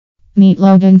Meet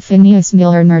Logan Phineas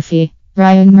Miller Murphy.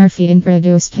 Ryan Murphy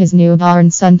introduced his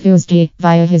newborn son Tuesday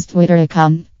via his Twitter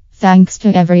account. Thanks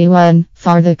to everyone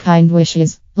for the kind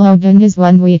wishes. Logan is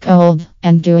 1 week old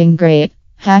and doing great.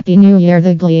 Happy New Year.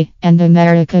 The Glee and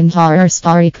American Horror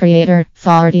Story creator,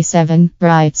 47,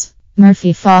 writes.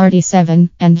 Murphy, 47,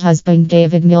 and husband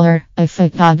David Miller, a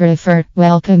photographer,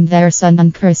 welcomed their son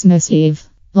on Christmas Eve.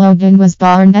 Logan was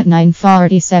born at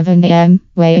 9:47 a.m.,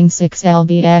 weighing 6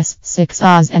 lbs, 6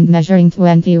 oz and measuring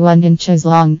 21 inches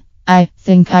long. I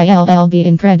think I'll be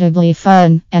incredibly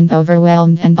fun and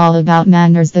overwhelmed and all about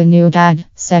manners, the new dad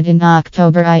said in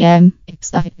October. I am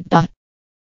excited.